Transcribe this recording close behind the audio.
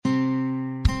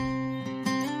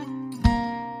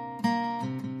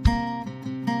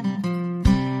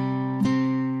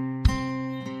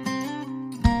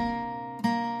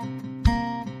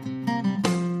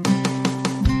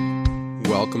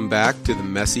Welcome back to the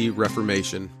Messy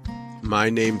Reformation. My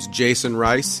name's Jason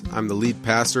Rice. I'm the lead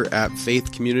pastor at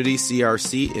Faith Community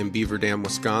CRC in Beaver Dam,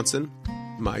 Wisconsin.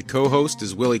 My co-host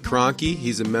is Willie Cronky.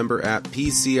 He's a member at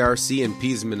Pease CRC in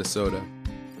Pease, Minnesota.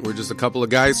 We're just a couple of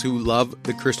guys who love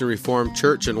the Christian Reformed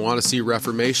Church and want to see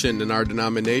reformation in our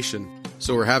denomination.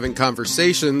 So we're having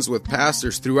conversations with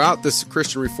pastors throughout this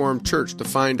Christian Reformed Church to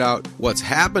find out what's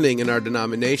happening in our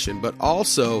denomination, but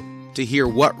also to hear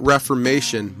what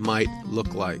reformation might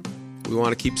look like. We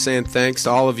want to keep saying thanks to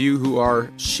all of you who are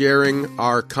sharing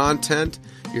our content.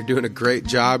 You're doing a great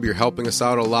job. You're helping us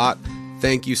out a lot.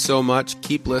 Thank you so much.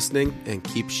 Keep listening and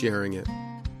keep sharing it.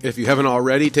 If you haven't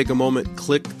already, take a moment,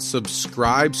 click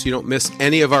subscribe so you don't miss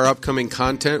any of our upcoming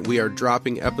content. We are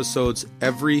dropping episodes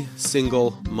every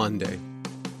single Monday.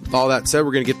 With all that said,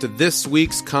 we're going to get to this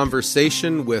week's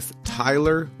conversation with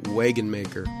Tyler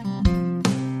Wagenmaker.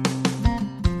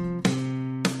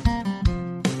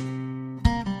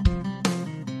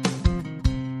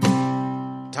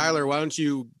 Tyler, why don't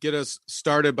you get us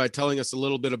started by telling us a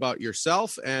little bit about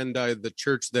yourself and the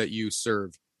church that you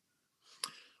serve?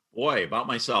 Boy, about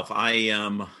myself, I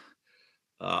am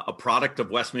a product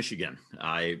of West Michigan.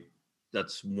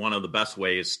 That's one of the best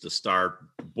ways to start.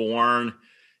 Born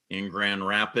in Grand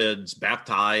Rapids,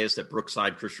 baptized at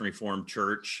Brookside Christian Reformed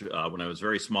Church when I was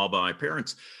very small by my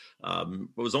parents. I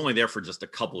was only there for just a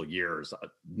couple of years.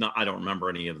 I don't remember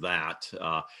any of that.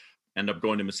 Ended up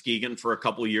going to Muskegon for a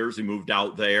couple of years. We moved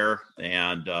out there,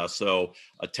 and so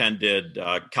attended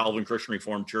Calvin Christian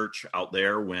Reformed Church out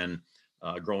there when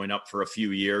growing up for a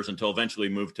few years until eventually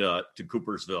moved to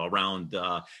Coopersville around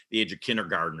the age of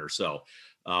kindergarten or so.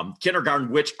 Kindergarten,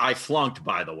 which I flunked,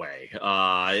 by the way.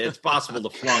 It's possible to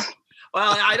flunk.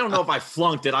 Well, I don't know if I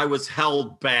flunked it. I was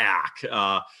held back.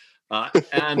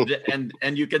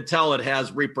 And you can tell it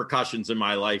has repercussions in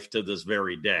my life to this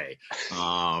very day.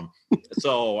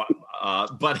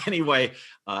 But anyway,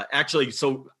 actually,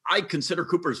 so I consider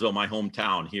Coopersville my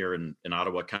hometown here in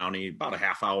Ottawa County, about a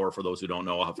half hour, for those who don't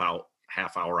know,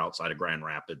 half hour outside of Grand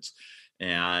Rapids.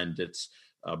 And it's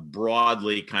a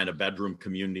broadly kind of bedroom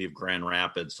community of Grand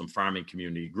Rapids, some farming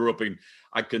community.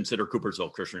 I consider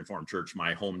Coopersville Christian Reformed Church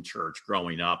my home church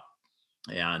growing up.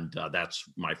 And that's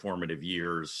my formative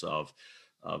years of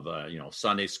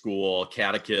Sunday school,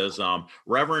 catechism.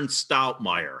 Reverend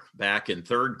Stoutmeyer, back in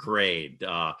third grade,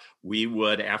 we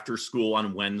would, after school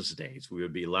on Wednesdays, we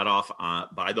would be let off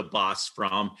by the bus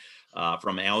from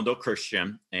Allendale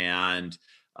Christian. And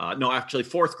actually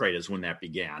fourth grade is when that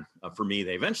began. For me,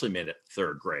 they eventually made it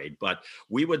third grade, but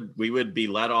we would be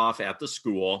let off at the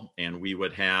school, and we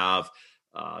would have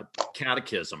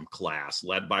catechism class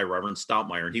led by Reverend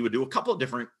Stoutmeyer, and he would do a couple of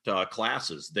different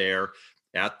classes there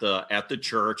at the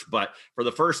church. But for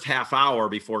the first half hour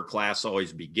before class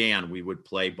always began, we would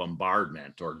play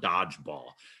bombardment or dodgeball.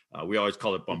 We always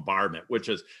call it bombardment,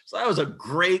 so that was a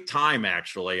great time,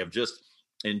 actually, of just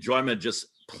enjoyment, just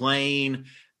playing.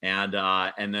 And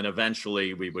then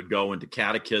eventually we would go into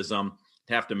catechism,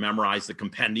 have to memorize the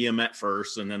compendium at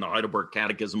first, and then the Heidelberg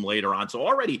Catechism later on. So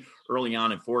already early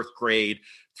on in fourth grade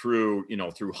through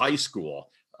high school,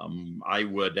 I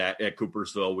would at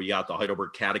Coopersville, we got the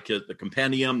Heidelberg Catechism, the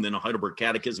compendium, then a Heidelberg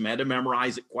Catechism. I had to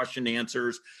memorize it, question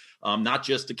answers, not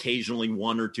just occasionally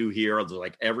one or two here,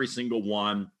 like every single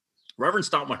one. Reverend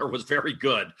Stoutmeyer was very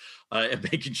good at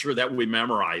making sure that we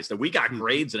memorized, and we got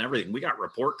grades and everything. We got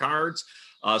report cards.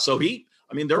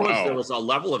 There was a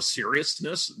level of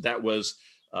seriousness that was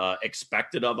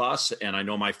expected of us. And I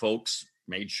know my folks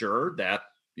made sure that,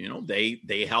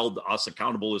 they held us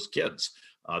accountable as kids,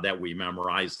 that we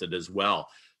memorized it as well.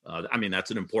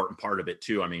 That's an important part of it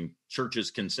too.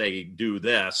 Churches can say, do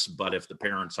this, but if the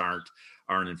parents aren't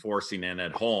enforcing it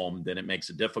at home, then it makes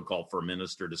it difficult for a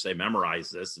minister to say, memorize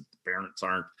this, if the parents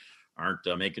aren't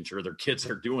making sure their kids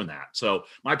are doing that. So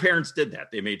my parents did that.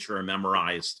 They made sure I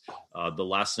memorized the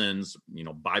lessons,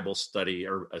 Bible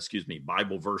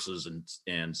verses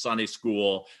in Sunday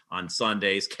school on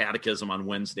Sundays, catechism on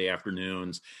Wednesday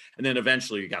afternoons. And then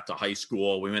eventually we got to high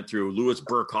school. We went through Louis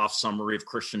Berkhof's Summary of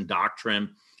Christian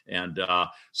Doctrine. And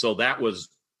so that was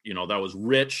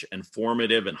rich and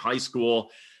formative in high school.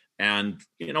 And,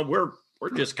 we're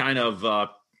just kind of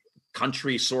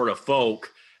country sort of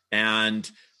folk. And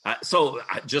I'm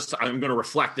going to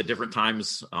reflect at different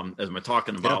times as I'm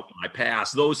talking about my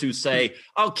past. Those who say,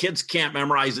 "Oh, kids can't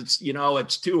memorize; it's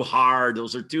too hard.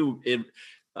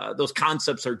 Those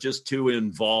concepts are just too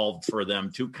involved for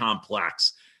them, too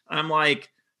complex." I'm like,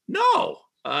 no,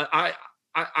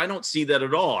 I don't see that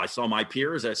at all. I saw my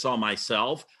peers, I saw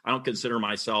myself. I don't consider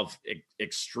myself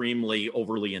extremely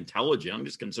overly intelligent. I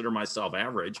just consider myself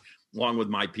average, along with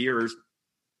my peers.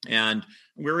 And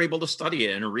we were able to study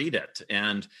it and read it.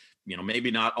 And,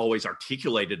 maybe not always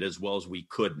articulated as well as we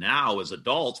could now as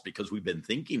adults because we've been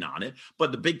thinking on it,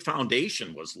 but the big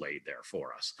foundation was laid there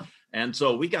for us. And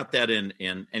so we got that in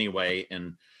anyway,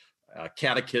 in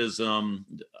catechism,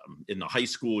 in the high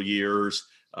school years,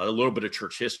 a little bit of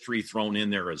church history thrown in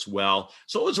there as well.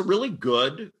 So it was a really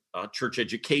good church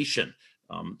education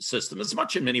system, as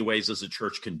much in many ways as a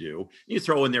church can do. You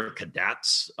throw in there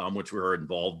cadets, which we were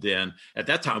involved in. At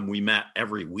that time, we met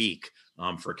every week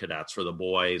for cadets, for the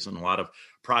boys, and a lot of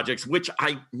projects, which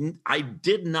I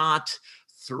did not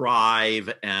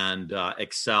thrive and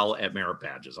excel at merit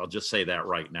badges. I'll just say that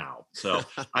right now. So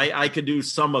I could do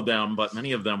some of them, but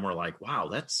many of them were like, wow,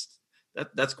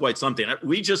 that's quite something.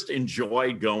 We just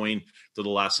enjoyed going to the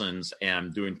lessons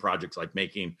and doing projects like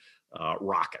making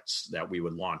rockets that we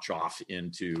would launch off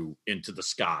into the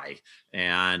sky.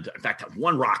 And in fact,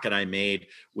 one rocket I made,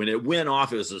 when it went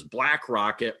off, it was this black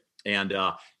rocket, and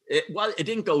it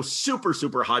didn't go super,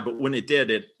 super high, but when it did,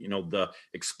 the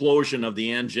explosion of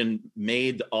the engine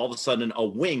made all of a sudden a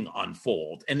wing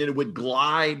unfold, and it would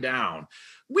glide down.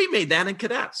 We made that in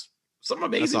cadets. Some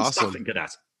amazing stuff in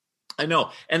cadets. I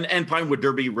know. And Pinewood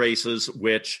Derby races,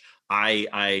 which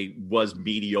I was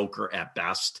mediocre at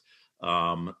best.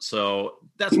 So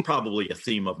that's probably a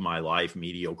theme of my life,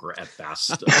 mediocre at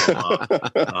best.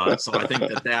 So I think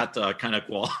that kind of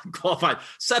qualified,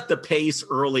 set the pace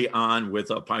early on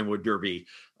with a Pinewood Derby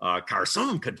car. Some of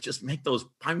them could just make those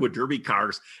Pinewood Derby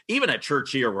cars, even at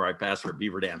church here where I pastor at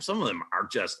Beaver Dam, some of them are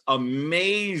just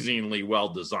amazingly well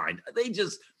designed. They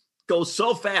just go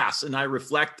so fast. And I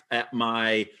reflect at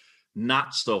my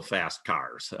not so fast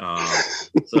cars.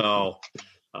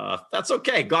 That's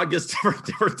okay. God gives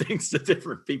different things to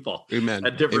different people. Amen.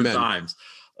 At different times.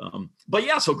 But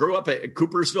yeah, so grew up at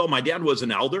Coopersville. My dad was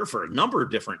an elder for a number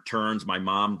of different turns. My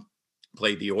mom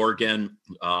played the organ.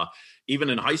 Even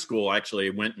in high school, actually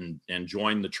went and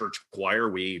joined the church choir.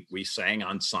 We sang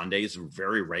on Sundays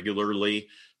very regularly.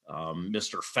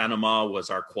 Mr. Fenema was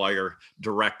our choir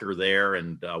director there,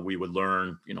 and we would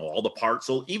learn, all the parts.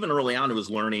 So even early on, it was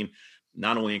learning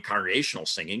not only in congregational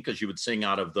singing, because you would sing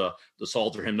out of the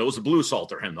Psalter hymn. There was a blue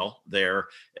Psalter hymnal there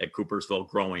at Coopersville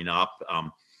growing up.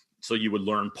 So you would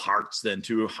learn parts then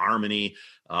too, harmony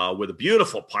with a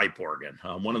beautiful pipe organ.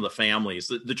 One of the families,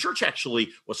 the church actually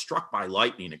was struck by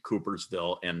lightning at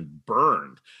Coopersville and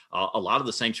burned. A lot of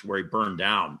the sanctuary burned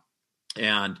down.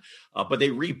 And but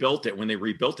they rebuilt it. When they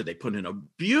rebuilt it, they put in a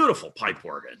beautiful pipe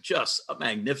organ, just a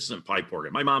magnificent pipe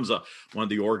organ. My mom's one of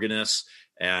the organists.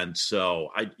 And so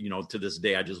to this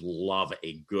day, I just love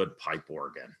a good pipe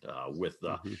organ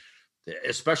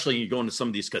especially you go into some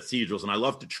of these cathedrals, and I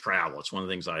love to travel. It's one of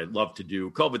the things I love to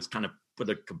do. COVID's kind of put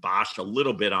a kibosh a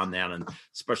little bit on that, and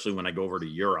especially when I go over to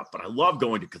Europe. But I love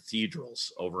going to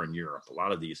cathedrals over in Europe. A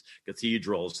lot of these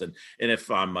cathedrals, and if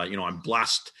I'm I'm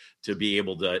blessed to be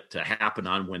able to happen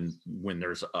on when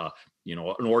there's an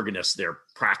organist there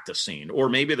practicing, or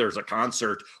maybe there's a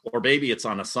concert, or maybe it's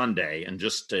on a Sunday, and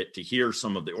just to hear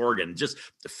some of the organ, just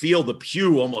to feel the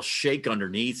pew almost shake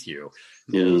underneath you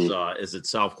is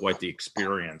itself quite the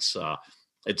experience.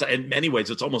 It's in many ways,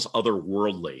 it's almost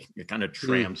otherworldly. It kind of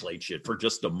translates you for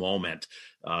just a moment.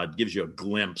 It gives you a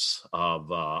glimpse of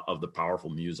the powerful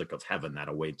music of heaven that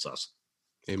awaits us.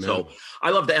 Amen. So I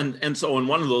love that. And so in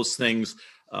one of those things,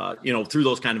 through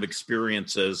those kind of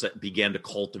experiences that began to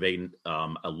cultivate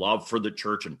a love for the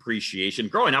church and appreciation.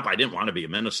 Growing up, I didn't want to be a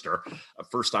minister.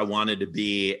 First, I wanted to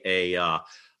be a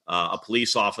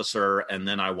police officer, and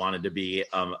then I wanted to be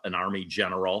an Army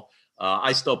general.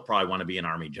 I still probably want to be an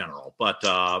Army general, but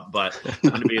I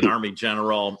want to be an Army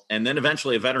general, and then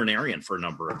eventually a veterinarian for a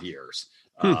number of years.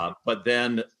 But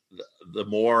then the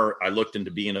more I looked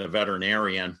into being a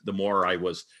veterinarian, the more I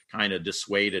was kind of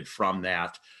dissuaded from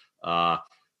that.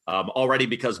 Already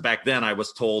because back then I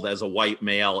was told as a white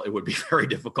male, it would be very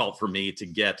difficult for me to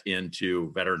get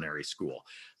into veterinary school.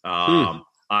 On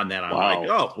that, I'm like,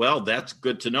 oh, well, that's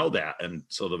good to know that. And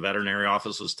so the veterinary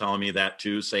office was telling me that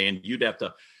too, saying you'd have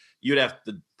to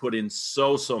put in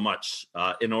so much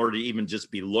in order to even just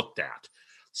be looked at.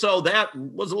 So that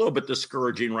was a little bit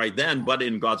discouraging right then, but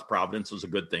in God's providence was a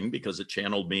good thing because it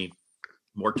channeled me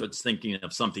more towards thinking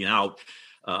of something else.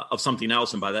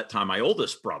 And by that time, my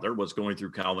oldest brother was going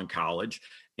through Calvin College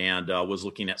and was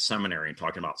looking at seminary and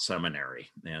talking about seminary.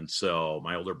 And so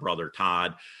my older brother,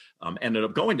 Todd, ended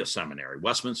up going to seminary,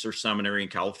 Westminster Seminary in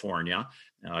California.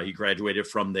 He graduated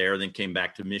from there, then came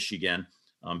back to Michigan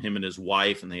him and his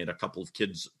wife, and they had a couple of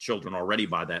children already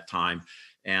by that time,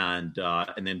 and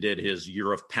then did his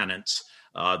year of penance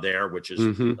there, which is,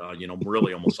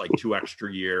 really almost like 2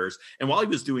 extra years. And while he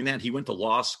was doing that, he went to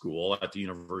law school at the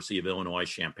University of Illinois,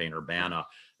 Champaign-Urbana,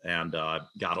 and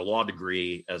got a law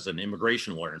degree as an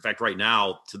immigration lawyer. In fact, right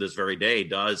now, to this very day,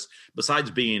 besides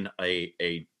being a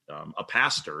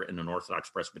pastor in an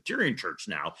Orthodox Presbyterian church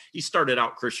now, he started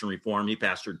out Christian Reform. He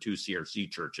pastored 2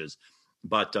 CRC churches,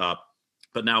 but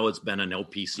now it's been an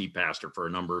LPC pastor for a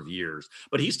number of years,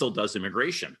 but he still does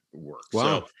immigration work.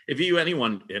 Wow. So if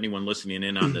anyone listening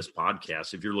in on this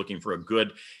podcast, if you're looking for a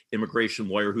good immigration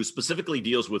lawyer who specifically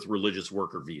deals with religious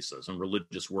worker visas and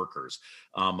religious workers,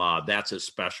 that's his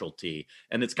specialty.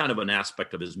 And it's kind of an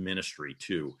aspect of his ministry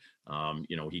too.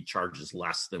 He charges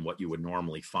less than what you would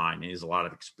normally find. And he has a lot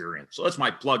of experience. So that's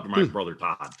my plug to my brother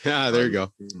Todd. Yeah, there you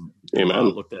go. Amen.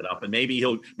 Look that up, and maybe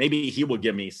he will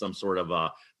give me some sort of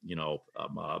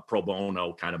pro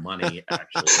bono kind of money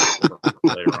actually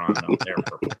later on up there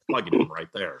for plugging him right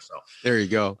there. So there you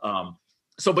go.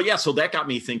 So that got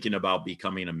me thinking about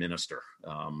becoming a minister,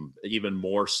 even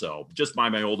more so just by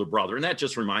my older brother. And that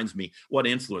just reminds me what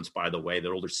influence, by the way, that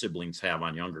older siblings have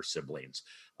on younger siblings,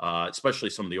 especially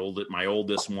some of my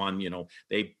oldest one,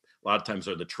 they a lot of times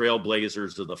are the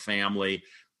trailblazers of the family.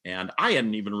 And I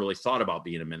hadn't even really thought about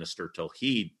being a minister till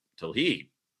he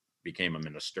became a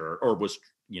minister, or was,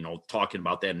 talking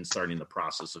about that and starting the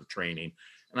process of training.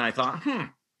 And I thought,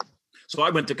 So I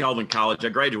went to Calvin College. I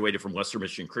graduated from Western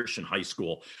Michigan Christian High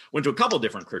School, went to a couple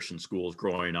different Christian schools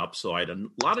growing up. So I had a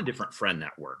lot of different friend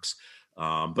networks,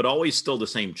 but always still the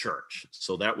same church.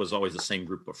 So that was always the same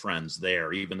group of friends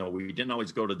there, even though we didn't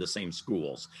always go to the same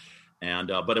schools. And,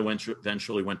 but I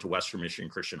eventually went to Western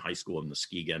Michigan Christian High School in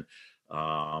Muskegon.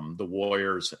 The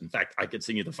Warriors. In fact, I could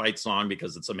sing you the fight song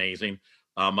because it's amazing.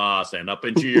 Stand up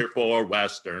and cheer for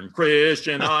Western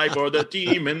Christian High, for the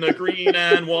team in the green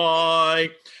and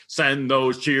white. Send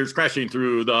those cheers crashing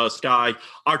through the sky.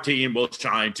 Our team will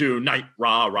shine tonight.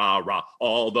 Rah, rah, rah.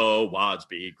 Although odds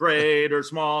be great or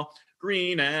small,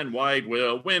 green and white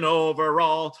will win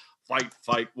overall. Fight,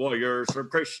 fight, Warriors from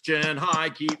Christian High.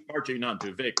 Keep marching on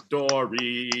to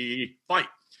victory. Fight.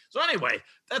 So anyway,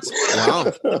 that's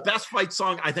the best fight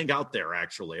song I think out there,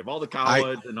 actually, of all the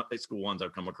college and high school ones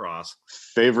I've come across.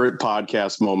 Favorite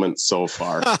podcast moment so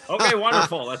far. Okay,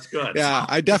 wonderful. That's good. Yeah,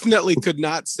 I definitely could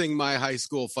not sing my high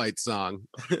school fight song.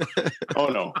 Oh,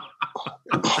 no.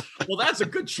 Well, that's a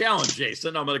good challenge,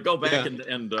 Jason. I'm going to go back and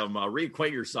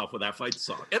reacquaint yourself with that fight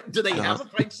song. Do they have a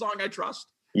fight song, I trust?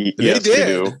 Yes, they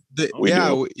did. We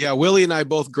do. Yeah. Willie and I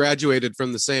both graduated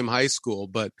from the same high school,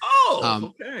 but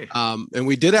okay. And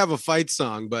we did have a fight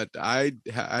song, but I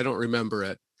don't remember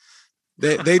it.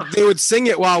 They would sing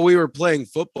it while we were playing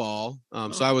football,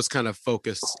 so I was kind of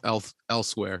focused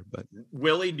elsewhere. But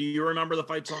Willie, do you remember the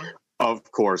fight song?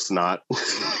 Of course not.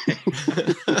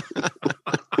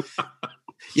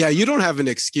 Yeah, you don't have an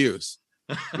excuse,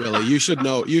 Willie. You should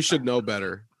know. You should know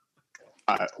better.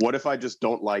 What if I just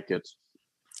don't like it?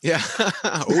 Yeah.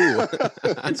 Ooh.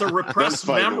 It's a repressed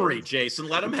memory, Jason.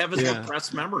 Let him have his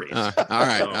repressed memories. All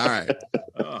right.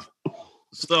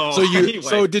 Anyway.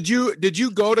 So did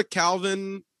you go to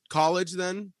Calvin College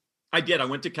then? I did. I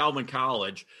went to Calvin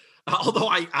College. Although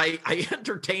I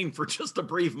entertained for just a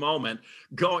brief moment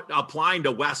applying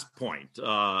to West Point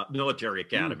Military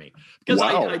Academy, because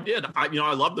I did. I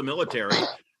love the military.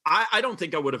 I don't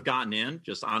think I would have gotten in,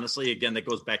 just honestly. Again, that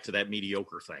goes back to that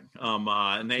mediocre thing.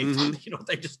 And they,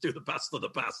 they just do the best of the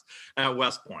best at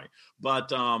West Point.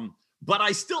 But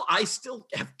I still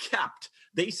have kept.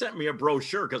 They sent me a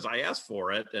brochure because I asked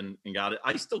for it and got it.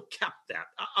 I still kept that.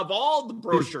 Of all the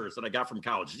brochures that I got from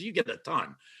colleges, you get a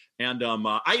ton. And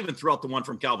I even threw out the one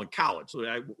from Calvin College,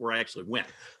 where I actually went.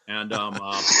 And but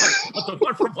the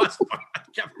one from West Point, I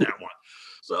kept that one.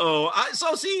 So I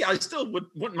still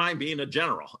wouldn't mind being a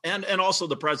general, and also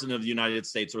the president of the United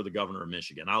States or the governor of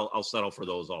Michigan. I'll settle for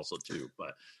those also too.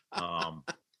 But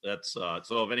that's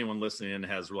so if anyone listening in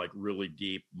has like really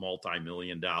deep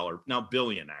multi-million-dollar, now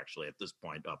billion actually at this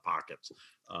point, pockets.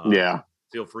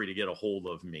 Feel free to get a hold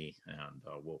of me, and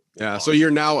we'll so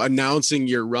you're now announcing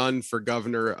your run for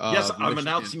governor. Yes, I'm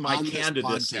announcing my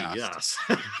candidacy. Yes,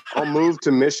 I'll move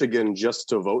to Michigan just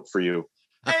to vote for you.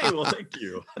 Hey, well, thank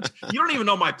you. You don't even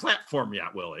know my platform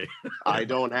yet, Willie. I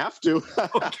don't have to.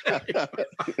 Okay.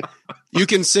 You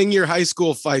can sing your high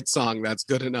school fight song. That's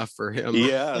good enough for him.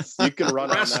 Yes, you can run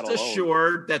Rest on that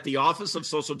assured that the Office of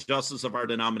Social Justice of our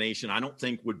denomination, I don't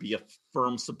think would be a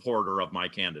firm supporter of my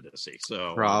candidacy.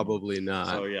 So probably not.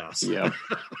 So yes. Yeah.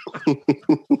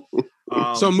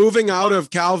 So moving out of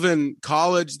Calvin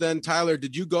College, then Tyler,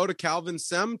 did you go to Calvin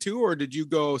Sem too, or did you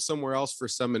go somewhere else for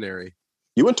seminary?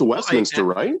 You went to Westminster,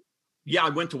 right? Yeah, I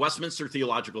went to Westminster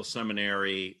Theological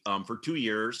Seminary for 2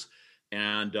 years,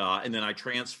 and then I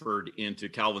transferred into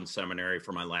Calvin Seminary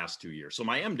for my last 2 years. So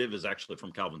my MDiv is actually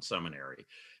from Calvin Seminary,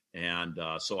 and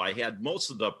so I had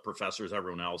most of the professors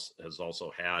everyone else has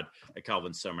also had at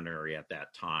Calvin Seminary at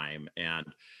that time, and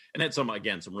had some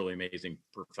really amazing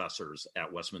professors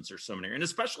at Westminster Seminary, and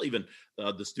especially even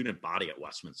the student body at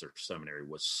Westminster Seminary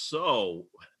was so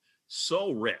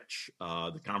rich.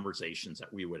 The conversations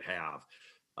that we would have.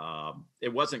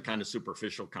 It wasn't kind of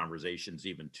superficial conversations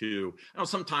even too.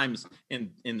 Sometimes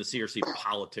in the CRC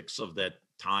politics of that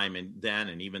time and then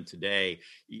and even today,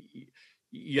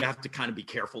 you have to kind of be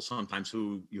careful sometimes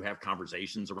who you have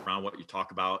conversations around, what you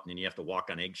talk about, and then you have to walk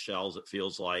on eggshells, it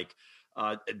feels like.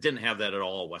 It didn't have that at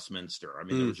all at Westminster. I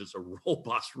mean, there was just a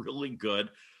robust, really good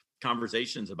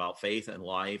conversations about faith and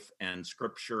life and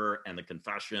scripture and the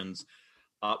confessions.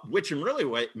 Which in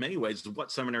really many ways is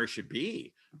what seminary should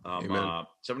be.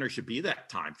 Seminary should be that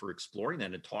time for exploring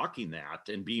that and talking that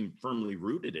and being firmly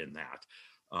rooted in that.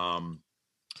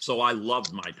 So I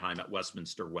loved my time at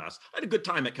Westminster West. I had a good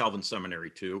time at Calvin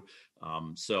Seminary too.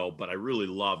 But I really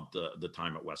loved the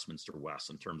time at Westminster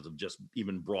West in terms of just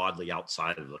even broadly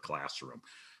outside of the classroom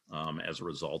as a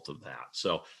result of that.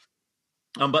 So,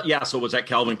 so was at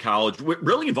Calvin College,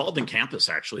 really involved in campus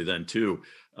actually then too.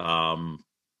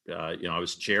 I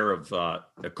was chair of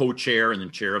co-chair and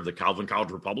then chair of the Calvin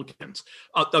College Republicans,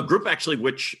 a group actually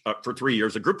which for 3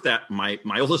 years, a group that my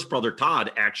oldest brother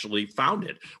Todd actually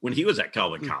founded when he was at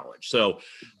Calvin College. So,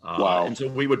 wow. And so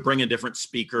we would bring in different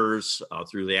speakers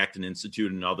through the Acton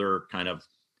Institute and other kind of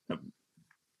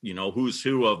who's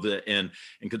who of the and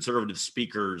conservative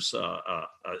speakers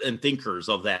and thinkers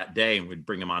of that day, and we'd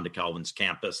bring them onto Calvin's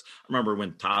campus. I remember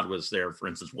when Todd was there, for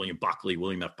instance, William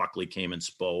F. Buckley came and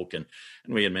spoke, and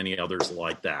we had many others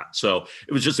like that. So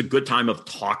it was just a good time of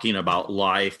talking about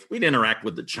life. We'd interact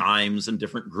with the Chimes and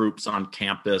different groups on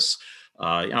campus.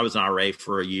 I was an RA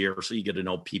for a year, so you get to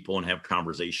know people and have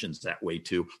conversations that way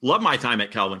too. Love my time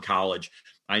at Calvin College.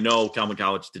 I know Calvin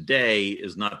College today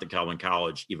is not the Calvin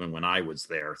College even when I was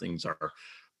there. Things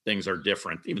are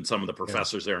different. Even some of the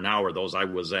professors there now are those I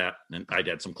was at and I'd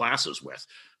had some classes with.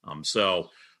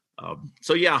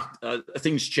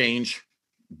 Things change,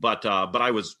 but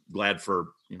I was glad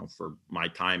for my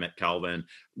time at Calvin.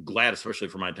 Glad especially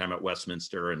for my time at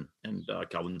Westminster and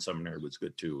Calvin Seminary was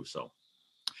good too. So.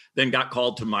 Then got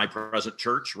called to my present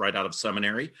church right out of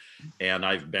seminary, and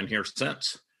I've been here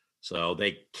since. So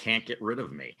they can't get rid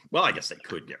of me. Well, I guess they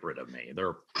could get rid of me. There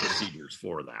are procedures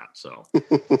for that. So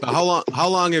how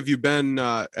long have you been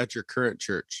at your current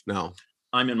church now?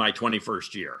 I'm in my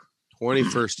 21st year.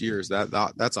 21st years.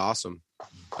 That's awesome.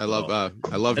 I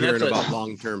love hearing about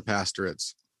long-term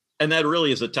pastorates. And that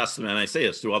really is a testament. And I say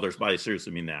this to others, but I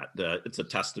seriously mean that. It's a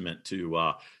testament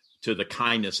to the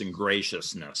kindness and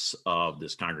graciousness of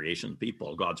this congregation,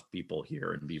 God's people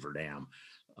here in Beaver Dam,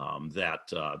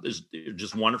 that is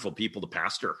just wonderful people to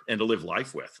pastor and to live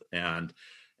life with, and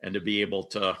to be able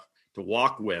to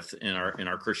walk with in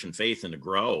our Christian faith and to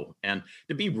grow and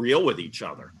to be real with each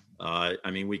other.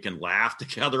 We can laugh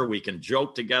together, we can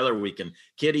joke together, we can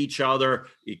kid each other,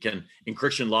 you can, in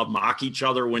Christian love, mock each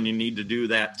other when you need to do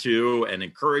that too, and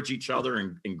encourage each other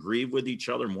and grieve with each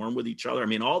other, mourn with each other.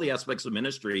 All the aspects of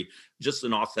ministry, just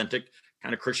an authentic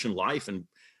kind of Christian life. And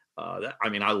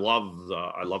I love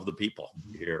the people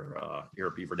here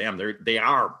at Beaver Dam. They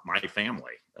are my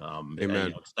family.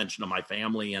 Amen. Extension of my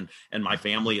family and my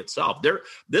family itself.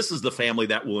 This is the family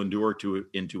that will endure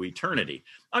into eternity.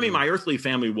 My earthly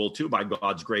family will too, by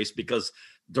God's grace, because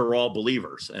they're all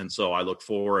believers. And so I look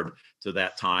forward to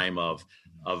that time of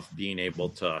being able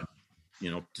to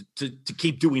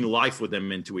keep doing life with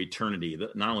them into eternity.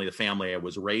 Not only the family I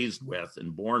was raised with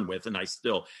and born with, and I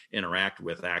still interact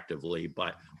with actively,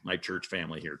 but my church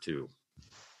family here too.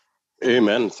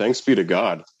 Amen. Thanks be to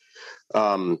God.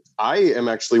 I am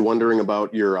actually wondering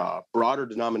about your broader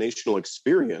denominational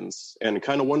experience and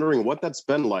kind of wondering what that's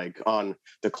been like on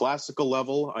the classical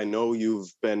level. I know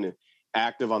you've been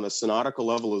active on the synodical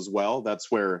level as well. That's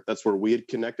where we had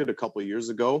connected a couple of years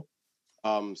ago.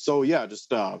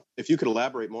 If you could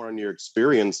elaborate more on your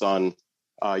experience on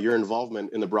your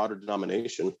involvement in the broader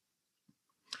denomination.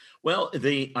 Well,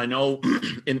 I know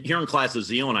here in Class of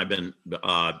Zeal, and I've been,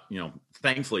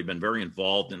 thankfully been very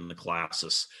involved in the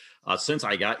classes since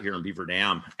I got here in Beaver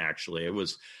Dam. Actually, it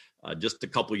was just a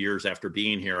couple of years after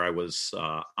being here, I was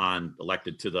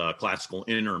elected to the Classical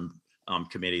Interim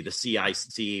Committee, the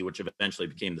CIC, which eventually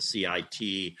became the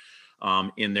CIT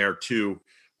in there too.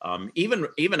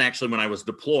 even actually when I was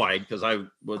deployed, because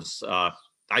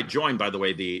I joined, by the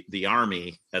way, the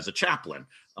Army as a chaplain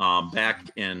back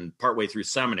in partway through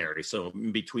seminary. So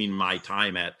in between my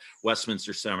time at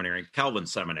Westminster Seminary and Calvin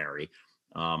Seminary,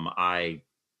 I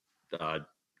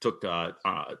took a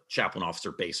chaplain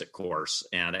officer basic course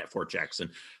and at Fort Jackson,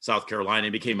 South Carolina,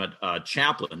 and became a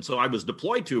chaplain. So I was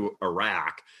deployed to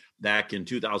Iraq back in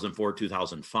 2004,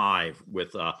 2005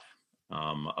 with a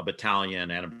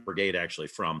battalion and a brigade actually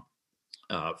from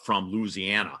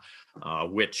Louisiana,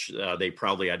 which they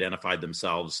proudly identified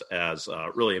themselves as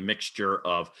really a mixture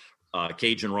of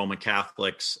Cajun Roman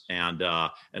Catholics and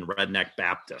redneck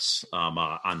Baptists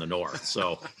on the north.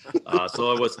 So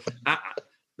it was.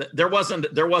 There wasn't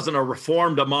a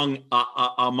Reformed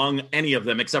among any of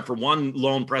them except for one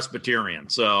lone Presbyterian.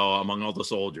 So among all the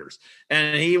soldiers,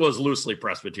 and he was loosely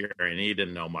Presbyterian. He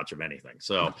didn't know much of anything.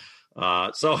 So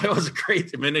it was a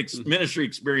great ministry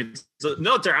experience. So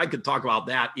military, I could talk about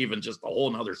that even just a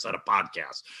whole nother set of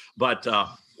podcasts. But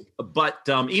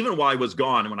even while I was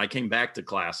gone, when I came back to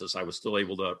classes, I was still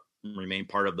able to remain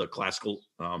part of the classical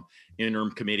interim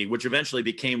committee, which eventually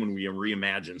became, when we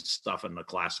reimagined stuff in the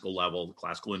classical level, the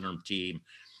classical interim team.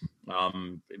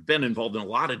 Been involved in a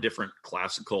lot of different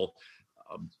classical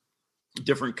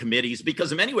different committees,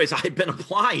 because in many ways I've been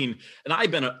applying and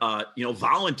I've been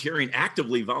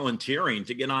actively volunteering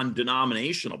to get on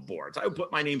denominational boards. I would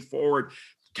put my name forward.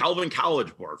 Calvin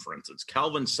College Board, for instance,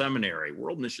 Calvin Seminary,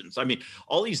 World Missions. I mean,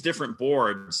 all these different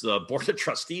boards, the Board of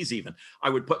Trustees even, I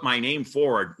would put my name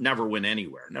forward, never went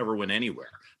anywhere.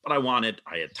 But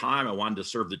I had time, I wanted to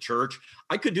serve the church.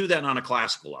 I could do that on a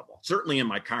classical level, certainly in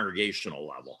my congregational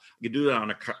level. I could do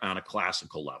that on a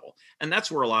classical level. And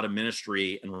that's where a lot of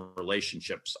ministry and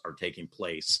relationships are taking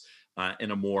place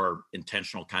in a more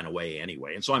intentional kind of way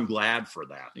anyway. And so I'm glad for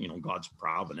that, God's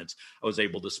providence. I was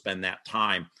able to spend that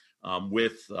time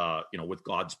with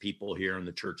God's people here in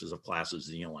the churches of Class of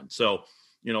Zealand. So,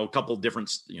 a couple of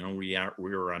different, we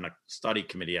were on a study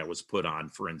committee I was put on,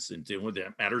 for instance, with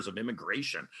the matters of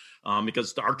immigration,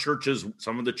 because our churches,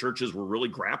 some of the churches were really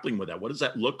grappling with that. What does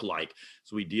that look like?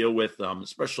 So we deal with,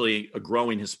 especially a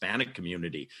growing Hispanic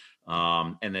community.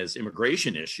 And as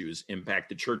immigration issues impact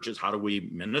the churches, how do we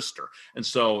minister? And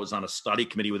so I was on a study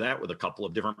committee with a couple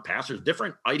of different pastors,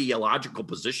 different ideological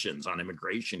positions on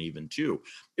immigration even too.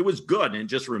 It was good. And it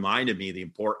just reminded me the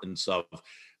importance of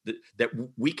that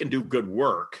we can do good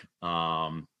work,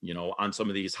 on some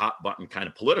of these hot button kind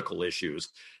of political issues.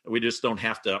 We just don't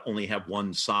have to only have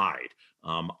one side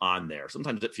on there.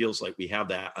 Sometimes it feels like we have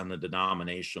that on the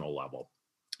denominational level.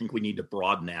 I think we need to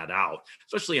broaden that out,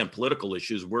 especially on political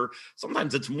issues where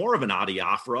sometimes it's more of an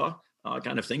adiaphora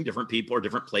kind of thing. Different people are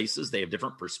different places. They have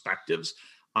different perspectives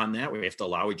on that. We have to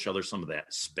allow each other some of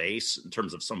that space in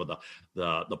terms of some of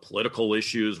the political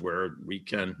issues where we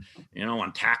can,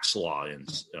 on tax law,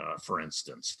 for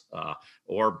instance,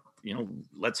 or,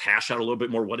 let's hash out a little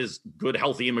bit more. What does good,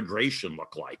 healthy immigration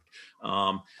look like?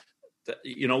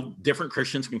 Different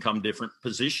Christians can come different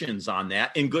positions on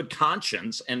that in good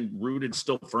conscience and rooted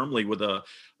still firmly with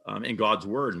in God's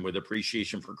word and with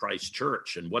appreciation for Christ's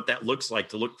church and what that looks like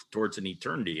to look towards an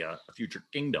eternity, a future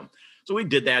kingdom. So we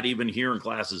did that even here in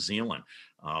Class of Zealand.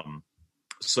 I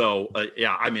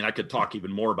could talk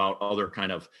even more about other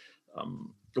kind of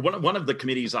one of the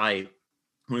committees when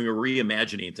we were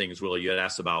reimagining things, Will, you had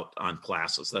asked about on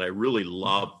classes that I really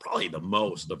love, probably the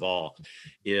most of all,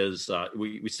 is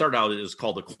we started out, it was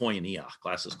called the Koinonia,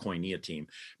 Classes Koinonia team,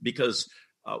 because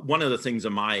one of the things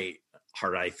in my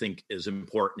heart I think is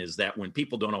important is that when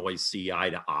people don't always see eye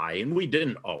to eye, and we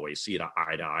didn't always see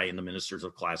eye to eye in the ministers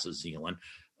of Class of Zealand,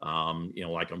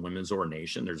 like on women's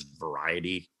ordination, there's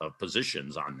variety of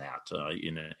positions on that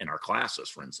in our classes,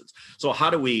 for instance. So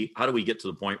how do we get to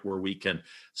the point where we can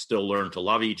still learn to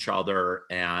love each other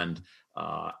and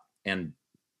love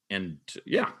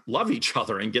each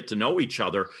other and get to know each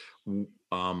other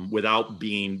without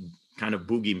being kind of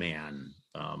boogeymanning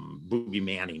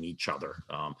each other,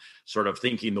 sort of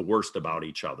thinking the worst about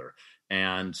each other.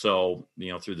 And so,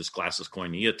 through this Classes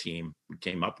Koinonia team, we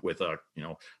came up with a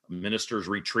minister's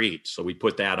retreat. So we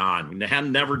put that on. We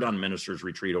had never done minister's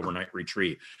retreat, overnight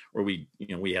retreat, where we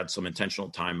had some intentional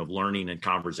time of learning and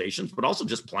conversations, but also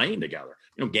just playing together,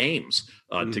 games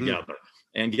together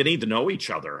and getting to know each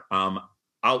other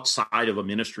outside of a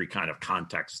ministry kind of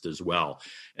context as well.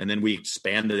 And then we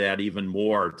expanded that even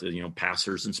more to,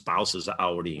 pastors and spouses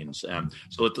outings,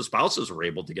 so that the spouses were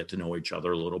able to get to know each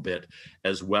other a little bit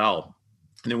as well.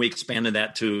 And then we expanded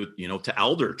that to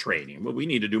elder training. Well, we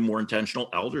need to do more intentional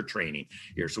elder training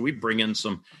here. So we bring in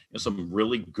some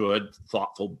really good,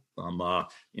 thoughtful,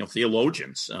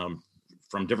 theologians,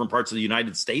 from different parts of the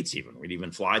United States. Even we'd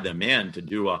even fly them in to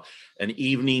do an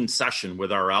evening session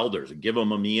with our elders and give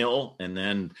them a meal, and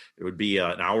then it would be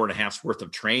an hour and a half's worth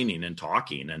of training and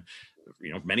talking. And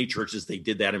many churches, they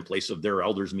did that in place of their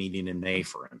elders meeting in May,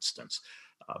 for instance.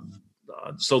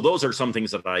 So those are some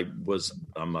things that I was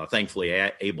thankfully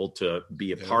able to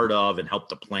be a part of and help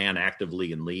to plan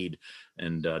actively and lead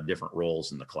in different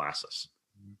roles in the classes.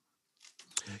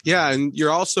 Yeah. And you're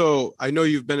also, I know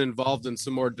you've been involved in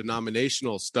some more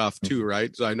denominational stuff too,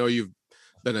 right? So I know you've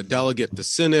been a delegate to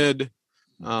Synod.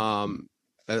 How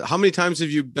many times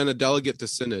have you been a delegate to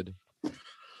Synod?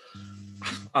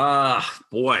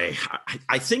 Boy,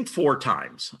 I think 4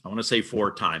 times. I want to say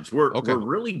 4 times. We're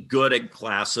really good at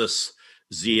Classis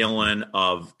Zealand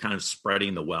of kind of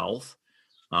spreading the wealth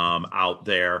out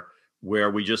there, where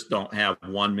we just don't have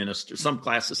one minister. Some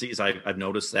classes, I've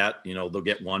noticed that, they'll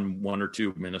get one or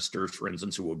two ministers, for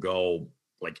instance, who will go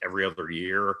like every other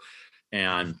year.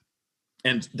 And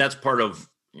that's part of,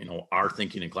 our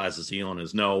thinking in Classis Zealand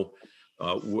is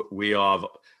we have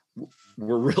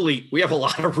a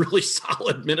lot of really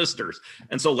solid ministers.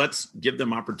 And so let's give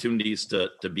them opportunities to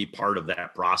be part of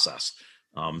that process.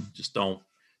 Just don't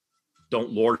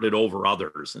lord it over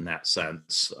others in that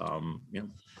sense.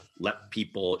 Let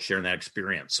people share in that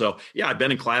experience. So yeah, I've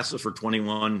been in classes for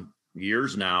 21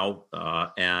 years now.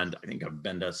 And I think I've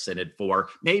been to Synod 4,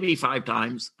 maybe 5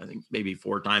 times, I think maybe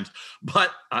 4 times,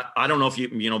 but I don't know if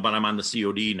but I'm on the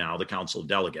COD now, the Council of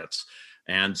Delegates.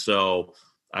 And so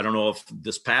I don't know if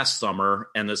this past summer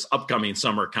and this upcoming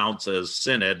summer counts as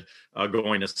Synod,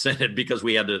 going to Synod, because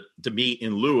we had to meet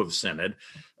in lieu of Synod.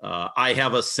 I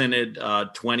have a Synod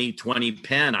 2020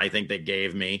 pen, I think they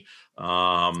gave me.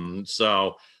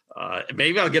 So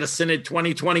maybe I'll get a Synod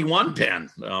 2021 pen.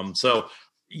 So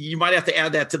you might have to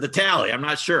add that to the tally. I'm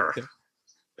not sure.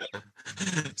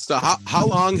 So how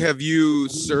long have you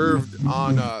served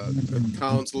on the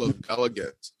Council of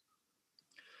Delegates?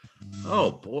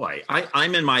 Oh boy,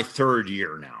 I'm in my 3rd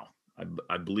year now.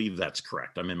 I believe that's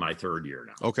correct. I'm in my 3rd year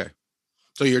now. Okay.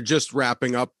 So you're just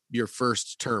wrapping up your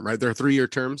first term, right? They're 3-year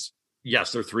terms?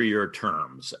 Yes, they're 3-year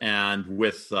terms. And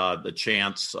with the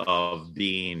chance of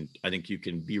being, I think you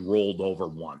can be rolled over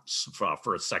once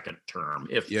for a second term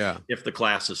if the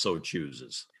class so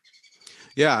chooses.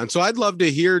 Yeah. And so I'd love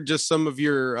to hear just some of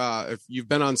your, if you've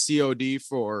been on COD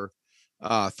for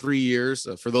 3 years.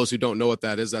 For those who don't know what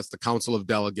that is, that's the Council of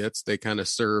Delegates. They kind of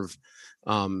serve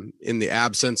in the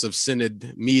absence of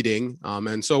Synod meeting.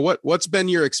 And so what's been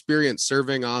your experience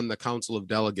serving on the Council of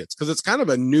Delegates? Because it's kind of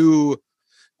a new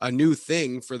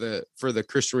thing for the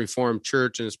Christian Reformed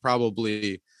Church, and it's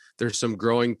probably there's some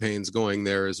growing pains going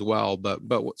there as well. But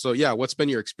so yeah, what's been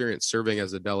your experience serving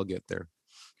as a delegate there?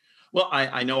 Well,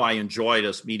 I know I enjoyed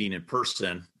us meeting in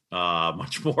person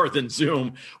much more than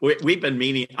Zoom. We've been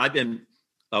meeting. I've been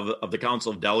of the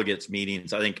Council of Delegates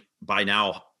meetings. I think by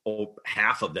now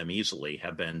half of them easily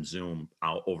have been Zoom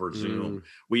over Zoom.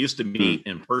 We used to meet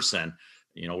in person.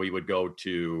 We would go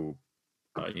to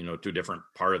to a different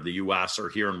part of the U.S. or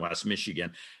here in West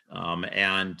Michigan.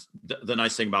 And the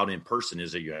nice thing about in person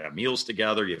is that you have meals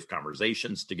together, you have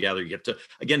conversations together, you get to,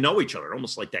 again, know each other,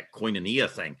 almost like that koinonia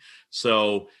thing.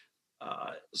 So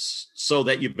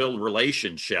that you build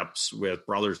relationships with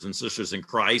brothers and sisters in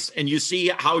Christ, and you see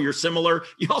how you're similar.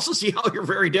 You also see how you're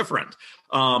very different.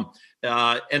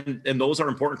 And those are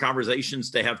important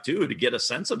conversations to have too, to get a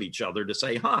sense of each other, to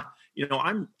say,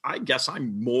 I guess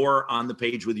I'm more on the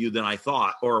page with you than I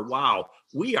thought, or wow,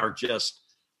 we are just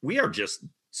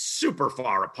super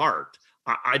far apart.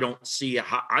 I don't see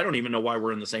how, I don't even know why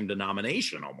we're in the same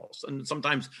denomination almost. And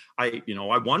sometimes I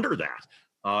wonder that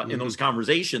in those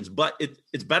conversations, but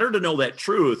it's better to know that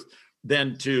truth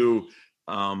than to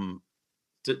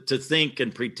think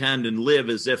and pretend and live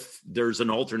as if there's an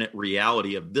alternate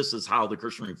reality of this is how the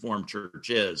Christian Reformed Church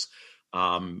is,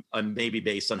 and maybe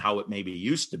based on how it maybe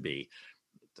used to be.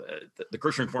 The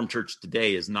Christian Reformed Church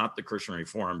today is not the Christian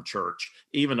Reformed Church,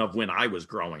 even of when I was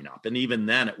growing up. And even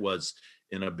then it was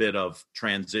in a bit of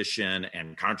transition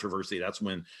and controversy. That's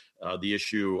when the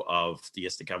issue of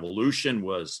theistic evolution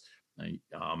was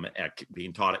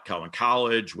being taught at Calvin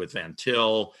College with Van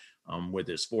Til, with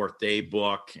his Fourth Day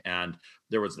book. And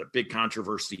there was a big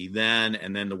controversy then,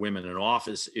 and then the women in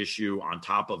office issue on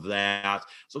top of that.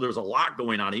 So there was a lot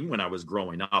going on even when I was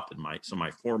growing up in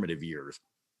my formative years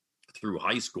through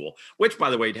high school, which, by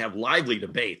the way, to have lively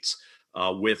debates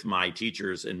with my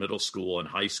teachers in middle school and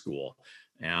high school.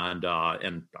 And I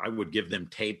would give them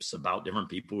tapes about different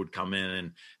people who would come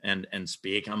in and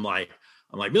speak. I'm like,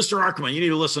 Mr. Arkman, you need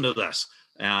to listen to this.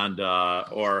 And,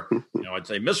 or, I'd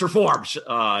say, Mr. Forbes,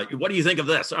 what do you think of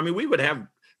this? I mean, we would have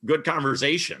good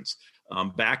conversations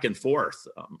back and forth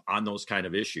on those kind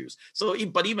of issues. So,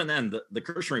 but even then, the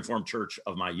Christian Reformed Church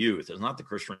of my youth is not the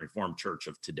Christian Reformed Church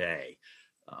of today.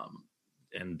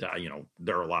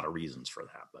 There are a lot of reasons for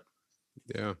that. But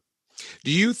yeah.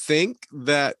 Do you think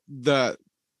that the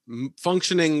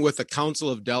functioning with a council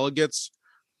of delegates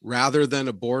rather than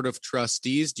a board of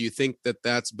trustees, do you think that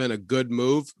that's been a good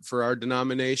move for our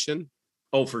denomination?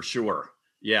 Oh, for sure.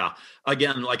 Yeah.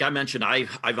 Again, like I mentioned, I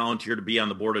volunteered to be on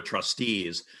the board of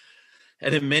trustees.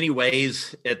 And in many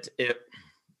ways,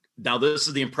 now this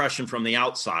is the impression from the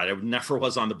outside. I never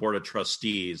was on the board of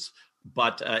trustees,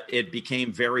 but it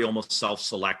became very almost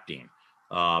self-selecting.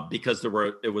 Because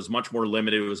it was much more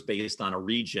limited. It was based on a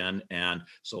region. And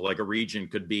so like a region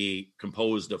could be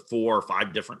composed of 4 or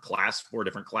 5 different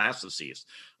classes.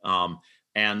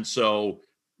 And so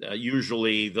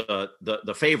usually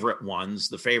the favorite ones,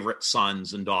 the favorite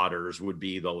sons and daughters would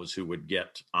be those who would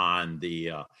get on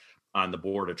the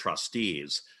board of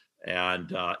trustees.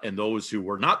 And those who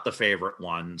were not the favorite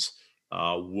ones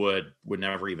would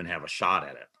never even have a shot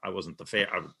at it. I wasn't the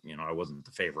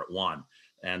favorite one.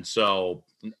 And so,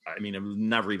 I mean, it was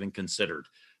never even considered.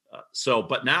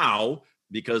 But now,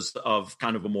 because of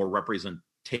kind of a more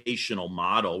representational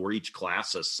model where each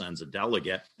classis sends a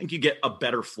delegate, I think you get a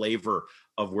better flavor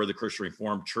of where the Christian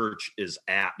Reformed Church is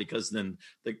at, because then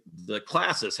the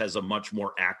classis has a much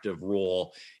more active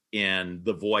role in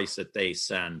the voice that they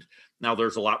send. Now,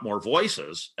 there's a lot more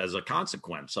voices as a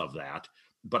consequence of that,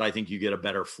 but I think you get a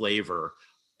better flavor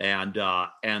and a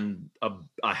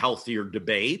healthier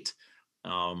debate.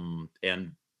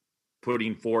 And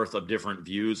putting forth of different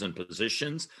views and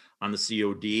positions on the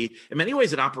COD. In many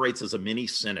ways, it operates as a mini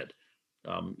synod.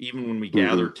 Even when we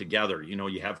gather together,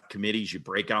 you have committees, you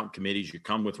break out in committees, you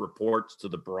come with reports to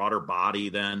the broader body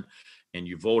then, and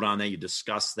you vote on that, you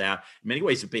discuss that. In many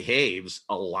ways, it behaves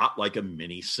a lot like a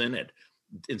mini synod.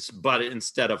 But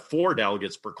instead of 4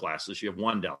 delegates per classes, you have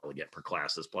 1 delegate per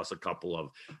classes plus a couple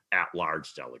of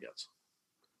at-large delegates.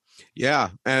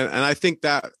 Yeah. And I think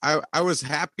that I was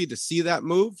happy to see that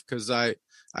move, because I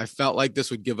felt like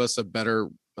this would give us a better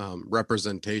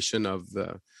representation of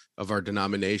our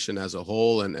denomination as a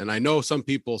whole. And I know some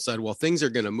people said, well, things are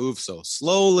going to move so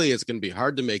slowly, it's going to be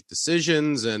hard to make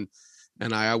decisions. And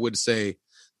I would say,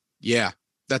 yeah,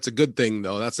 that's a good thing,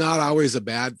 though. That's not always a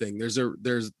bad thing. There's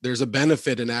a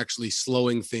benefit in actually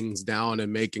slowing things down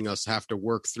and making us have to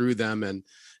work through them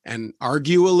and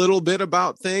argue a little bit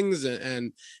about things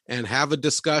and have a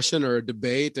discussion or a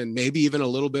debate and maybe even a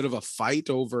little bit of a fight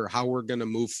over how we're going to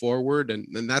move forward.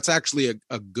 And that's actually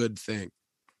a good thing.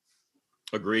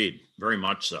 Agreed. Very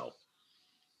much so.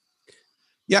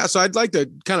 Yeah. So I'd like to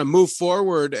kind of move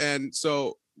forward and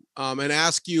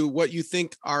ask you what you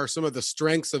think are some of the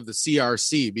strengths of the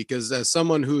CRC, because as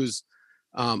someone who's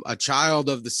a child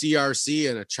of the CRC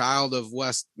and a child of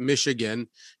West Michigan,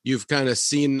 you've kind of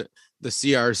seen the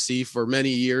CRC for many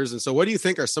years. And so what do you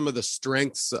think are some of the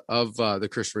strengths of the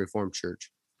Christian Reformed Church?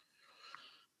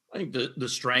 I think the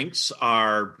strengths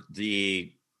are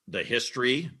the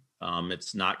history.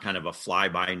 It's not kind of a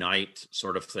fly-by-night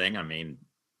sort of thing. I mean,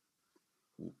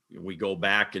 we go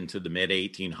back into the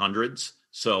mid-1800s.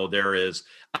 So there is,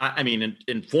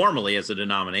 informally as a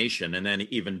denomination, and then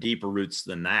even deeper roots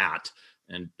than that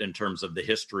in terms of the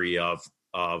history of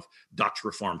Dutch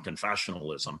Reformed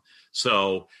confessionalism.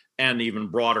 So, and even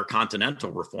broader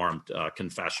continental Reformed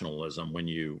confessionalism when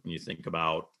you think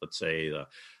about, let's say,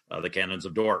 the Canons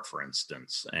of Dort, for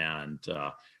instance, and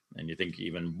you think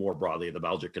even more broadly of the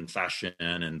Belgic Confession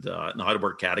and the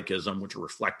Heidelberg Catechism,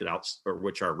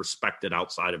 which are respected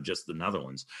outside of just the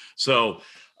Netherlands. So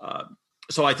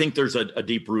I think there's a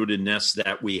deep rootedness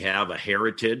that we have a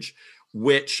heritage,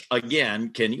 which again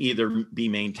can either be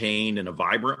maintained in a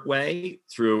vibrant way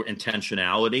through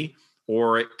intentionality,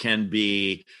 or it can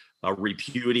be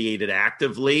repudiated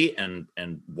actively and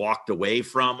walked away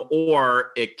from,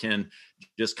 or it can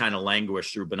just kind of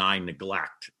languish through benign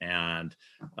neglect and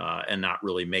not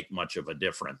really make much of a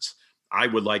difference. I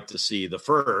would like to see the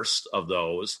first of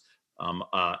those,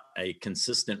 a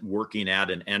consistent working at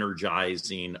and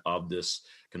energizing of this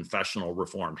confessional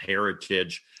Reformed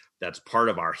heritage. That's part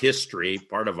of our history,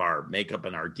 part of our makeup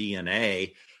and our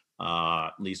DNA,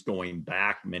 at least going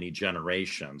back many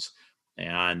generations.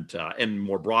 And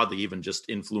more broadly, even just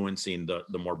influencing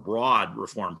the more broad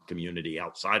Reformed community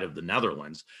outside of the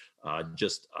Netherlands,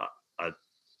 just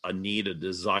a need, a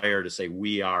desire to say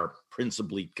we are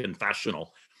principally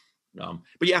confessional.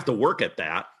 But you have to work at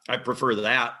that. I prefer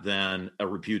that than a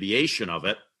repudiation of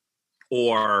it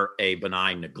or a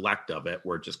benign neglect of it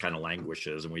where it just kind of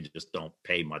languishes and we just don't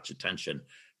pay much attention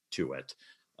to it.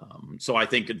 So I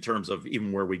think in terms of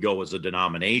even where we go as a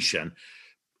denomination,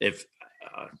 if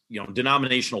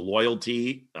denominational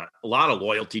loyalty, a lot of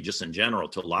loyalty just in general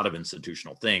to a lot of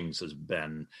institutional things has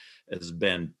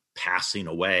been passing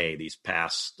away these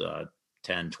past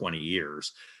 10, 20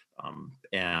 years.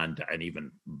 And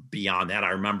even beyond that,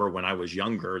 I remember when I was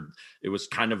younger, it was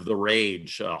kind of the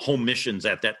rage. Home missions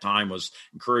at that time was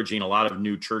encouraging a lot of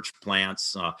new church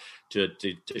plants to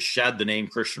shed the name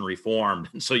Christian Reformed.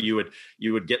 And so you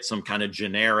would get some kind of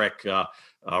generic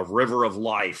River of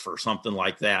Life or something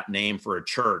like that name for a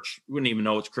church. You wouldn't even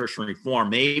know it's Christian Reform.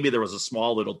 Maybe there was a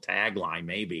small little tagline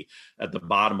maybe at the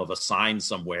bottom of a sign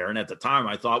somewhere. And at the time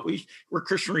I thought we're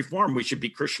Christian Reform. We should be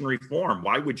Christian Reform.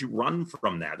 Why would you run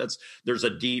from that? There's a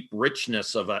deep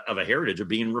richness of a heritage of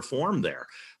being Reformed there.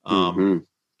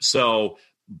 So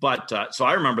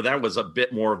I remember that was a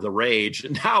bit more of the rage.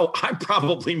 Now I'm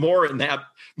probably more in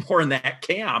that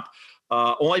camp,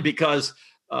 only because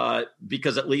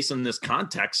at least in this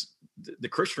context, the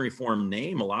Christian Reformed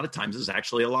name a lot of times is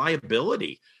actually a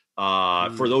liability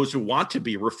for those who want to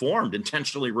be reformed,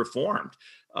 intentionally reformed,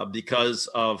 because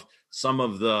of some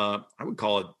of the, I would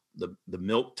call it the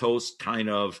milquetoast kind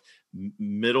of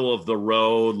middle of the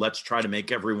road. Let's try to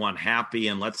make everyone happy,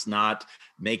 and let's not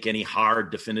make any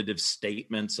hard definitive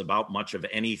statements about much of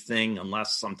anything,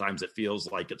 unless sometimes it feels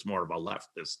like it's more of a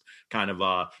leftist kind of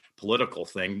a political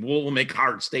thing. We'll make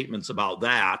hard statements about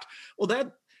that. Well,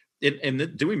 that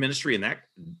in doing ministry in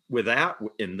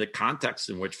the context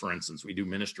in which, for instance, we do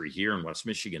ministry here in West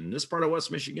Michigan, in this part of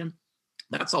West Michigan,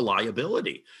 that's a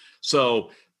liability.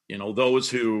 So, those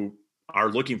who are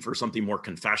looking for something more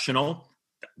confessional,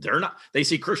 they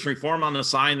see Christian Reform on the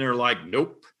sign, they're like,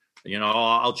 nope.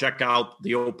 I'll check out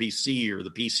the OPC or the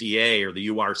PCA or the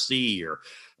URC or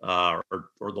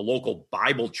the local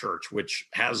Bible church, which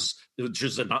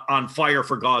is on fire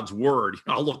for God's word.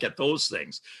 I'll look at those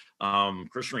things.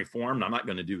 Christian Reformed, I'm not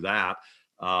going to do that.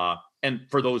 And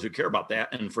for those who care about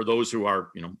that, and for those who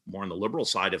are, more on the liberal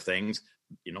side of things,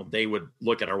 they would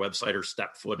look at our website or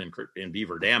step foot in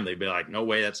Beaver Dam. They'd be like, no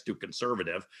way, that's too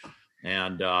conservative.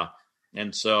 And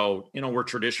so, we're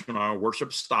traditional in our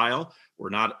worship style. We're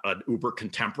not an uber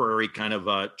contemporary kind of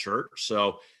a church.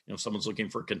 So, someone's looking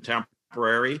for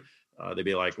contemporary, they'd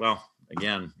be like, well,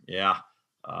 again, yeah.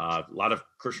 A lot of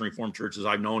Christian Reformed churches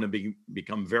I've known have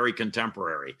become very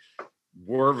contemporary.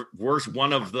 We're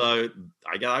one of the,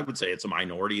 I would say it's a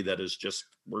minority that is just,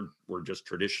 we're just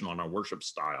traditional in our worship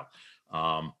style.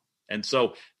 And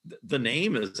so the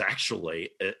name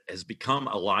has become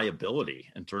a liability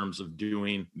in terms of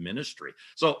doing ministry.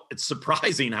 So it's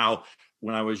surprising how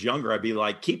when I was younger, I'd be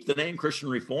like, keep the name Christian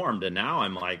Reformed. And now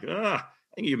I'm like, I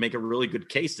think you make a really good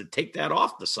case to take that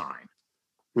off the sign.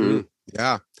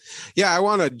 Yeah. I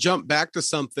want to jump back to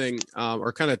something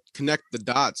or kind of connect the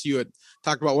dots. You had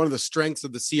talked about one of the strengths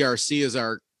of the CRC is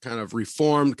our kind of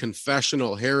Reformed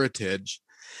confessional heritage.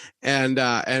 And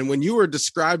when you were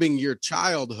describing your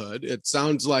childhood, it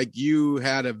sounds like you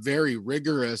had a very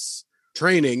rigorous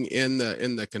training in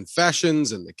the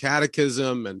confessions and the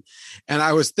catechism. And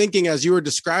I was thinking, as you were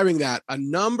describing that, a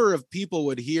number of people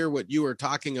would hear what you were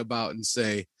talking about and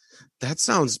say, that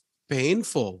sounds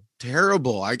painful,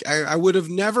 terrible. I would have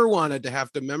never wanted to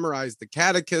have to memorize the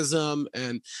catechism.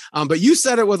 But you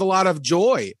said it with a lot of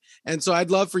joy. And so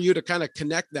I'd love for you to kind of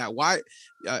connect that. Why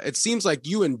it seems like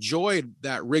you enjoyed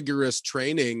that rigorous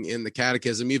training in the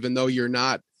catechism, even though you're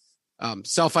not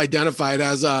self-identified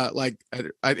as an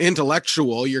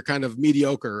intellectual. You're kind of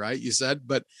mediocre, right? You said,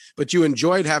 but you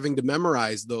enjoyed having to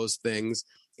memorize those things.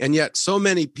 And yet so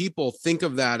many people think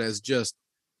of that as just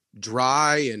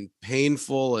dry and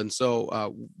painful. And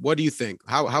so what do you think?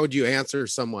 How would you answer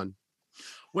someone?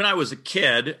 When I was a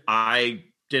kid, I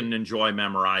didn't enjoy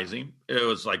memorizing. It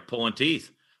was like pulling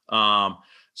teeth.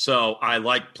 So I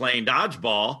liked playing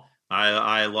dodgeball.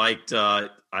 I liked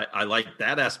that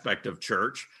aspect of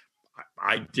church.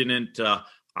 I didn't,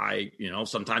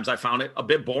 sometimes I found it a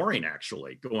bit boring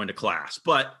actually going to class,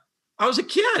 but I was a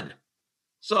kid.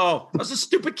 So I was a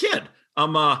stupid kid.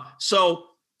 So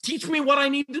teach me what I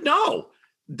need to know.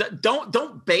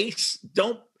 Don't base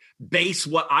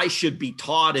what I should be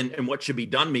taught and what should be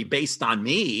done to me based on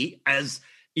me as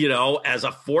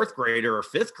a fourth grader or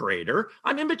fifth grader.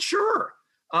 I'm immature.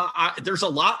 There's a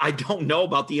lot I don't know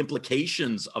about the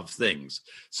implications of things.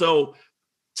 So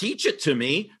teach it to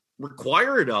me,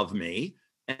 require it of me.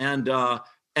 And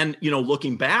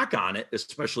looking back on it,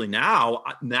 especially now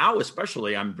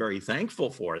especially, I'm very thankful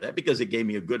for that because it gave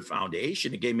me a good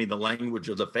foundation. It gave me the language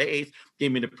of the faith,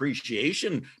 gave me an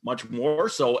appreciation much more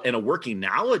so, and a working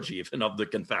knowledge even of the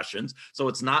confessions. So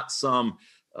it's not some,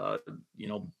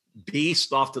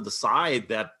 beast off to the side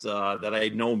that I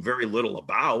know very little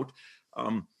about.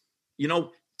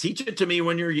 Teach it to me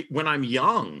when I'm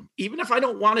young, even if I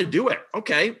don't want to do it.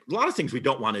 Okay, a lot of things we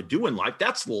don't want to do in life.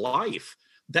 That's life.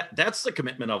 That's the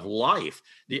commitment of life.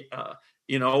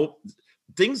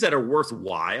 Things that are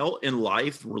worthwhile in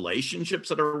life, relationships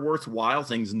that are worthwhile,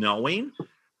 things knowing,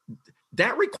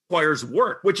 that requires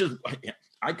work, which is,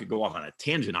 I could go off on a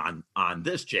tangent on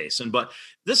this, Jason, but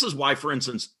this is why, for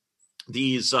instance,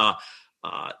 these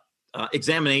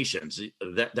examinations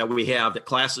that we have, that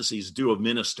classes do of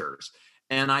ministers.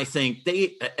 And I think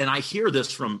I hear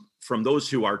this from those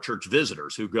who are church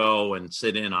visitors who go and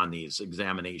sit in on these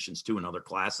examinations too, and other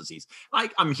classes. I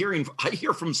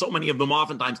hear from so many of them,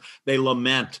 oftentimes they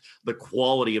lament the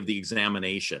quality of the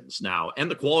examinations now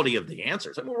and the quality of the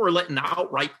answers. I mean, we're letting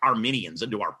outright Arminians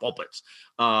into our pulpits.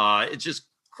 It's just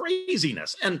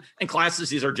craziness. And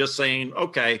classes are just saying,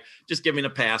 okay, just giving a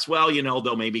pass. Well,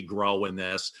 they'll maybe grow in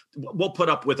this. We'll put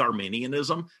up with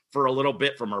Arminianism for a little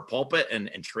bit from our pulpit and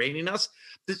training us.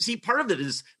 See, part of it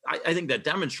is, I think that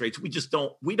demonstrates we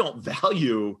don't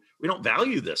value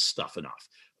this stuff enough,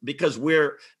 because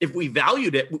if we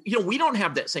valued it, we don't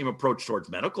have that same approach towards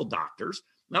medical doctors.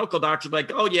 Medical doctors are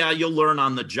like, oh yeah, you'll learn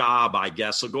on the job, I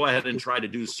guess. So go ahead and try to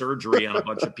do surgery on a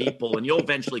bunch of people and you'll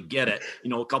eventually get it,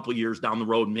 a couple of years down the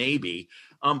road, maybe.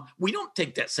 We don't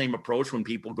take that same approach when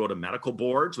people go to medical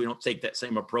boards. We don't take that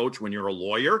same approach when you're a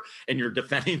lawyer and you're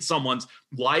defending someone's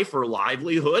life or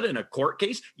livelihood in a court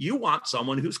case. You want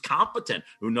someone who's competent,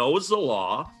 who knows the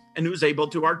law, and who's able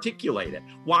to articulate it.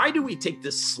 Why do we take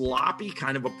this sloppy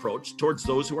kind of approach towards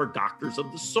those who are doctors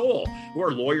of the soul, who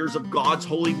are lawyers of God's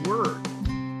holy word?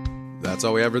 That's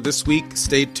all we have for this week.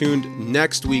 Stay tuned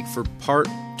next week for part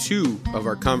 2 of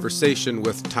our conversation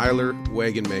with Tyler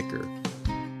Wagenmaker.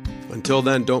 Until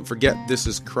then, don't forget, this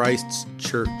is Christ's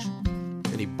church,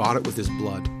 and he bought it with his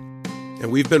blood.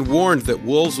 And we've been warned that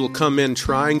wolves will come in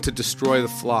trying to destroy the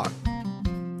flock.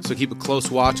 So keep a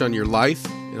close watch on your life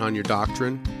and on your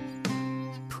doctrine.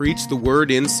 Preach the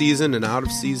word in season and out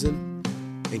of season,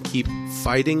 and keep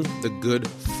fighting the good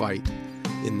fight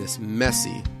in this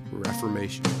messy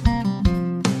Reformation.